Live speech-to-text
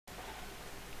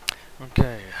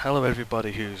Okay, hello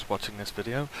everybody who's watching this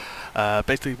video.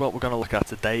 Basically what we're going to look at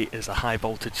today is a high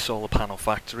voltage solar panel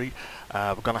factory.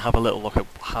 We're going to have a little look at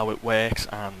how it works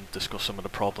and discuss some of the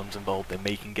problems involved in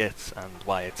making it and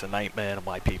why it's a nightmare and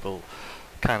why people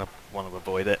kind of want to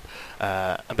avoid it.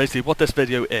 And basically what this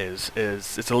video is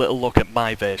it's a little look at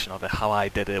my version of it, how I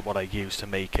did it, what I used to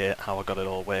make it, how I got it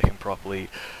all working properly.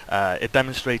 It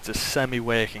demonstrates a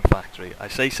semi-working factory. I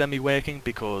say semi-working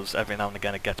because every now and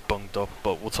again it gets bunged up,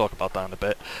 but we'll talk about that in a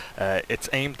bit. It's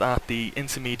aimed at the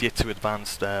intermediate to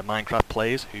advanced Minecraft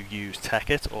players who use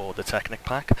Tekkit or the Tekkit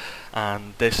pack,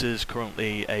 and this is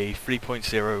currently a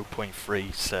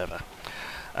 3.0.3 server.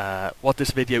 What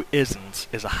this video isn't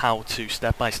is a how-to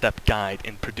step-by-step guide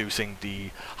in producing the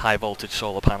high voltage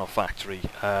solar panel factory.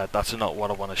 That's not what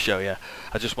I want to show you.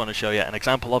 I just want to show you an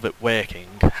example of it working,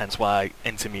 hence why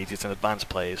intermediate and advanced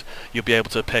players, you'll be able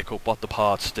to pick up what the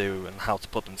parts do and how to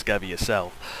put them together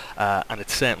yourself. And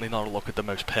it's certainly not a look at the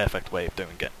most perfect way of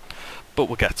doing it, but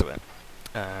we'll get to it.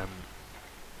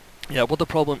 Yeah, what the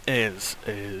problem is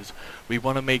we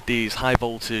want to make these high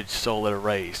voltage solar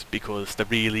arrays because they're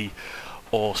really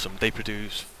awesome. They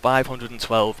produce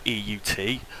 512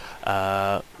 EUT,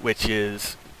 which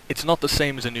is, it's not the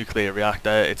same as a nuclear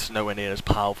reactor, it's nowhere near as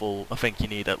powerful. I think you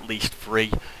need at least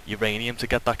 3 uranium to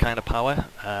get that kind of power,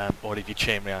 or if you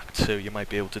chain react 2 you might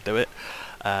be able to do it.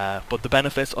 But the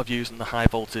benefit of using the high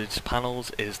voltage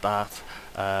panels is that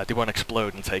they won't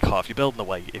explode and take half your building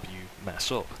away if you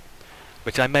mess up,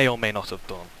 which I may or may not have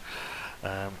done.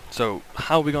 So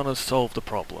how are we going to solve the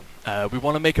problem? We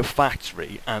want to make a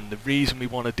factory, and the reason we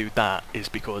want to do that is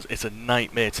because it's a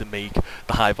nightmare to make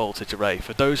the high voltage array.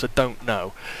 For those that don't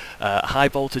know, a high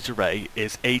voltage array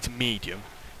is 8 medium,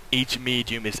 each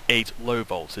medium is 8 low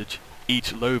voltage,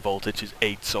 each low voltage is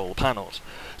 8 solar panels.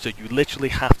 So you literally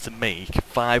have to make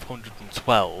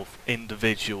 512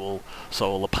 individual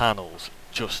solar panels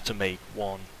just to make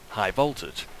one high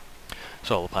voltage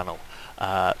solar panel.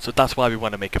 So that's why we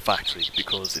want to make a factory,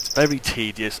 because it's very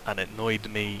tedious and it annoyed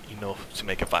me enough to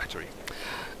make a factory.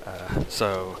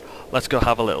 So let's go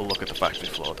have a little look at the factory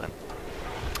floor then.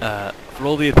 For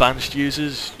all the advanced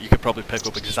users, you could probably pick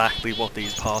up exactly what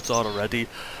these parts are already.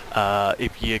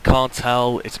 If you can't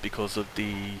tell, it's because of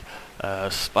the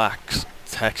Spax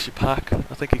texture pack,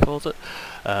 I think he calls it.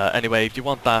 Anyway, if you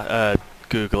want that,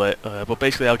 Google it. But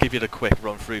basically I'll give you the quick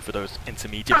run through for those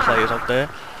intermediate players out there.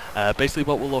 Basically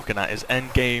what we're looking at is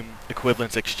endgame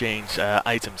equivalence exchange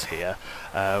items here.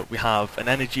 We have an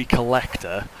energy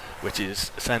collector, which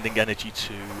is sending energy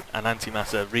to an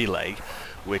antimatter relay,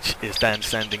 which is then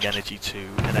sending energy to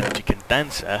an energy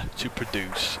condenser to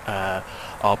produce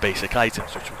our basic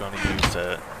items, which we're going to use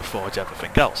to forge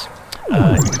everything else.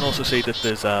 You can also see that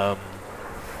there's a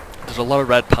lot of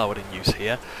red power in use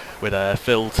here, with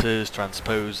filters,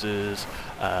 transposers,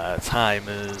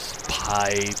 timers,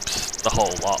 pipes, the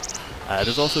whole lot.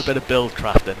 There's also a bit of build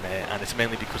craft in there, and it's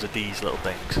mainly because of these little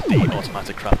things, the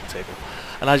automatic crafting table.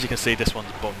 And as you can see, this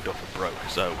one's bunged up and broke,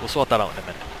 so we'll sort that out in a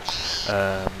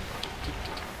minute.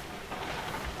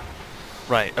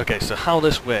 Right, okay, so how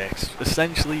this works.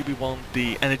 Essentially we want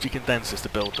the energy condensers to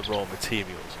build the raw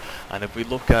materials, and if we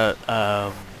look at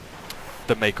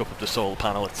the makeup of the solar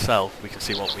panel itself, we can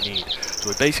see what we need. So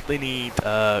we basically need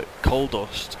coal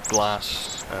dust,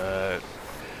 glass,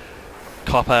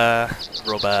 copper,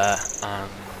 rubber, and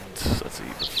let's see,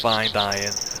 refined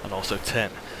iron, and also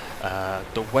tin.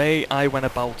 The way I went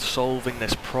about solving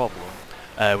this problem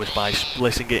was by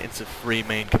splitting it into 3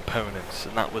 main components,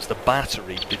 and that was the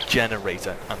battery, the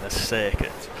generator, and the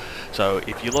circuit. So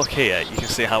if you look here, you can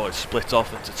see how it splits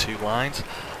off into 2 lines.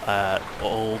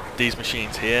 All these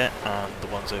machines here and the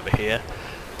ones over here.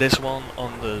 This one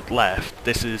on the left,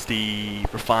 this is the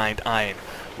refined iron,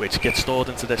 which gets stored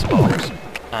into this box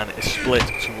and is split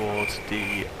towards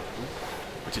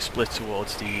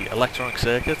the electronic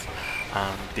circuit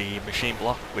and the machine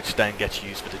block, which then gets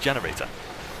used for the generator.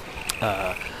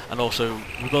 And also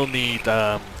we will need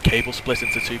cable split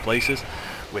into 2 places,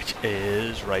 which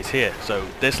is right here. So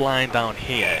this line down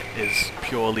here is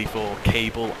purely for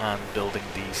cable and building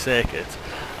the circuit,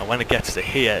 and when it gets to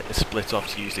here it's split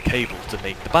off to use the cable to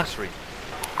make the battery,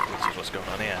 which is what's going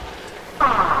on here.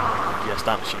 Yes,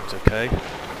 that machine's okay.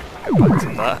 Go back to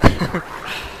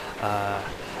that.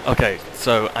 Okay,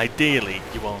 so ideally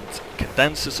you want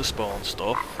condensers to spawn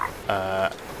stuff,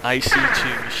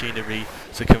 IC2 machinery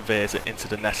to convert it into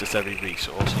the necessary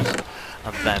resources,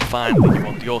 and then finally you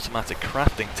want the automatic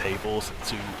crafting tables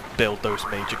to build those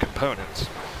major components.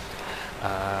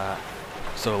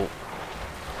 So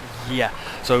yeah,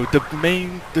 so the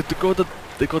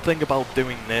good thing about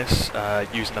doing this,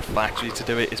 using a factory to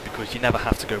do it, is because you never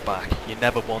have to go back. You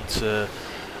never want to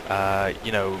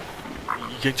you know,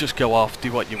 you can just go off,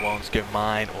 do what you want, go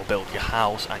mine or build your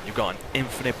house, and you've got an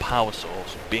infinite power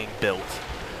source being built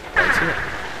right here.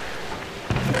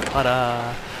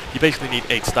 Ta-da! You basically need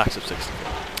 8 stacks of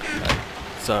 64.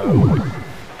 So, what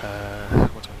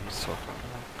do I need to talk about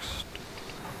next?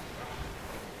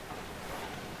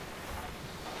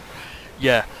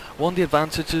 Yeah, one of the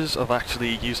advantages of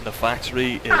actually using a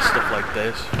factory is stuff like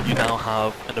this. You now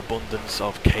have an abundance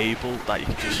of cable that you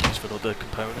can just use for other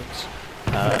components.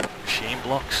 Machine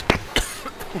blocks.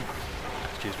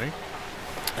 Excuse me.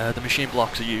 The machine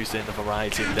blocks are used in a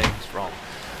variety of things, from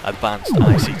advanced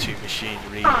IC2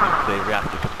 machinery, nuclear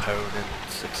reactor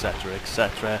components, etc,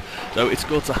 etc. So it's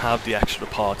good to have the extra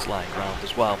parts lying around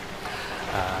as well.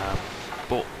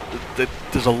 But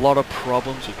there's a lot of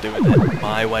problems with doing it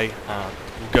my way, and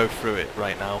we'll go through it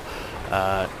right now.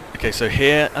 Okay, so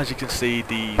here, as you can see,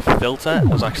 the filter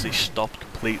was actually stopped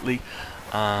completely,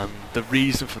 and the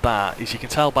reason for that is you can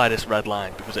tell by this red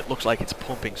line, because it looks like it's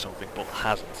pumping something but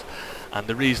hasn't. And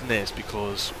the reason is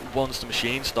because once the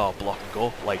machines start blocking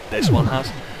up, like this one has,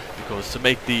 because to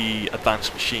make the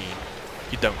advanced machine,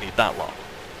 you don't need that lot.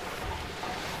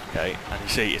 Okay, and you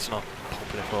see it's not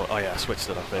pumping it for. Oh yeah, I switched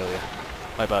it off earlier.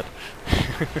 My bad.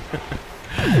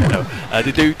 No,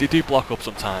 they do block up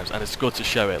sometimes, and it's good to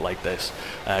show it like this,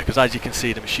 because as you can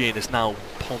see, the machine is now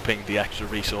pumping the extra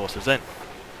resources in.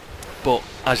 But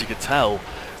as you can tell,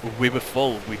 we were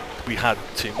full. We had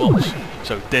too much.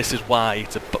 So this is why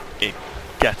it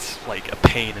gets like a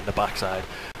pain in the backside.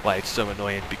 Why it's so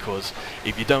annoying, because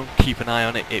if you don't keep an eye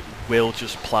on it, it will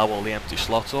just plough all the empty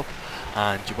slots up,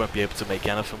 and you won't be able to make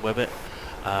anything with it.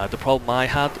 The problem I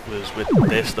had was with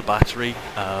this, the battery,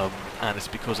 and it's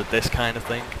because of this kind of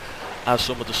thing. As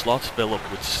some of the slots fill up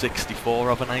with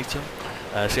 64 of an item,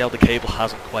 see how the cable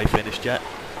hasn't quite finished yet?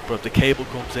 But if the cable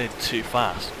comes in too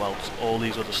fast, whilst all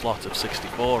these other slots have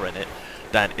 64 in it,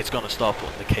 then it's going to start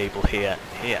putting the cable here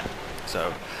and here.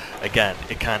 So again,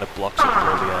 it kind of blocks up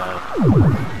all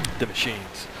the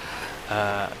machines.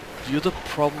 The other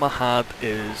problem I had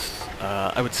is,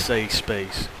 I would say,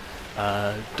 space.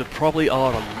 There probably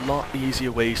are a lot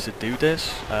easier ways to do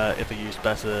this if I used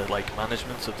better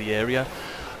management of the area.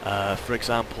 For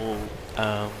example,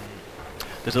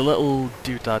 there's a little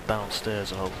doodad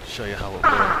downstairs, and I'll show you how it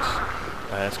works.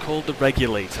 It's called the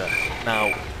regulator.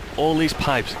 Now, all these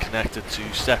pipes are connected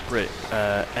to separate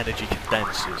energy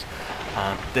condensers,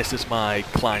 and this is my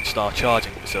client star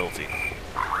charging facility.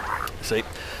 See?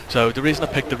 So the reason I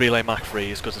picked the Relay Mach 3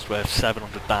 is because it's worth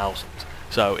 700,000.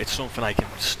 So it's something I can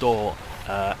store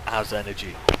as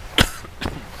energy.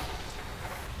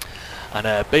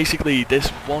 And basically this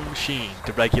one machine,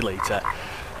 the regulator,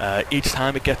 each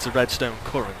time it gets a redstone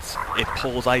current, it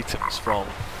pulls items from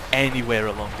anywhere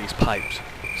along these pipes.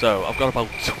 So I've got about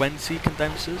 20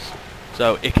 condensers,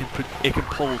 so it can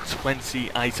pull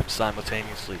 20 items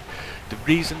simultaneously. The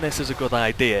reason this is a good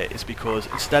idea is because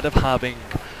instead of having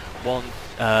one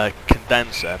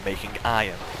condenser making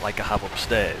iron like I have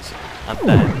upstairs and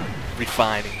then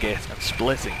refining it and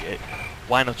splitting it,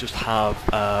 why not just have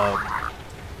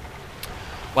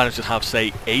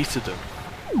say 8 of them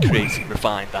creating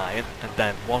refined iron, and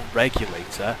then one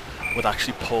regulator would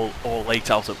actually pull all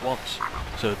 8 out at once.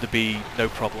 So there'd be no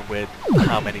problem with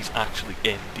how many's actually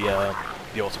in the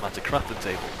automatic crafting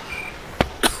table.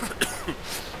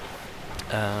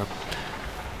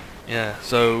 Yeah,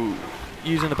 so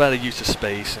using a better use of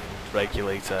space and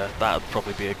regulator, that would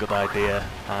probably be a good idea.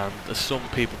 And as some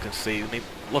people can see, I mean,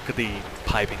 look at the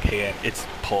piping here, it's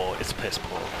poor, it's piss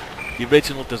poor. The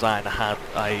original design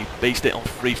I based it on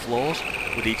 3 floors,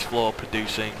 with each floor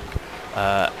producing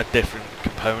a different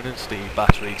components, the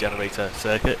battery generator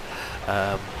circuit.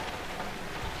 And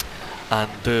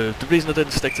the reason I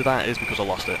didn't stick to that is because I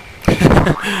lost it,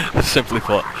 simply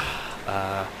put.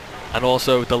 And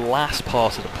also the last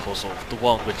part of the puzzle, the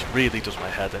one which really does my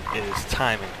head in, is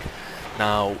timing.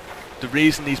 Now, the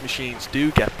reason these machines do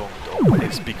get bunged up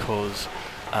is because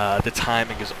the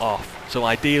timing is off. So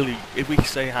ideally, if we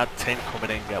say had tin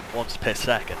coming in at once per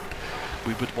second,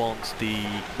 we would want the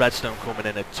redstone coming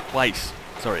in at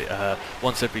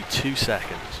once every 2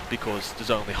 seconds, because there's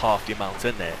only half the amount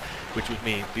in there, which would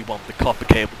mean we want the copper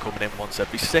cable coming in once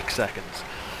every 6 seconds.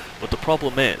 But the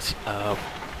problem is,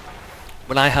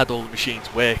 when I had all the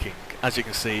machines working, as you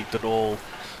can see, they're all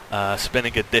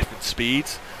spinning at different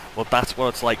speeds. Well, that's what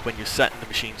it's like when you're setting the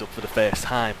machines up for the first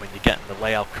time, when you're getting the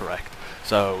layout correct.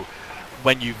 So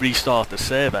when you restart the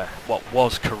server, what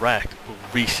was correct will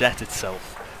reset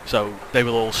itself. So they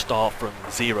will all start from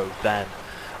 0 then.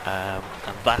 And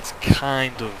that's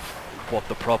kind of what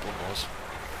the problem was.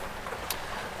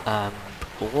 And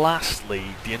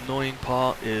lastly, the annoying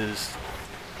part is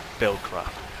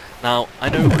Buildcraft. Now, I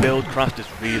know Buildcraft is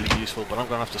really useful, but I'm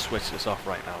going to have to switch this off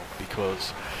right now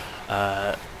because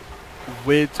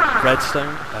with Red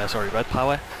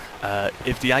Power,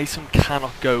 if the item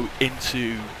cannot go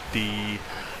into the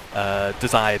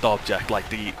desired object, like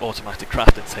the automatic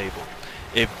crafting table,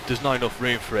 if there's not enough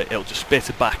room for it, it'll just spit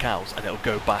it back out and it'll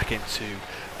go back into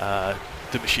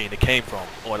the machine it came from,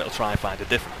 or it'll try and find a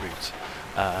different route.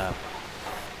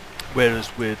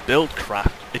 Whereas with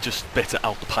Buildcraft, it just spits it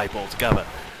out the pipe altogether.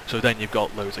 So then you've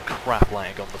got loads of crap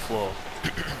lying on the floor.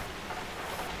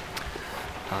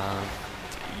 And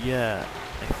yeah,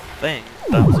 I think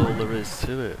that's all there is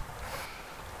to it.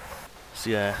 So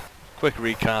yeah, quick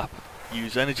recap.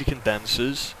 Use energy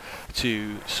condensers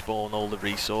to spawn all the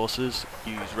resources.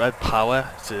 Use red power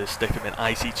to stick them in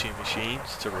IC2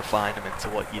 machines to refine them into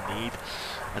what you need.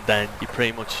 And then you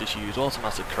pretty much just use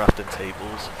automatic crafting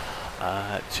tables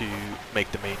to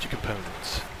make the major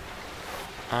components.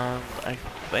 And I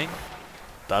think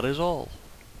that is all.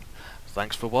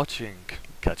 Thanks for watching.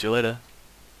 Catch you later.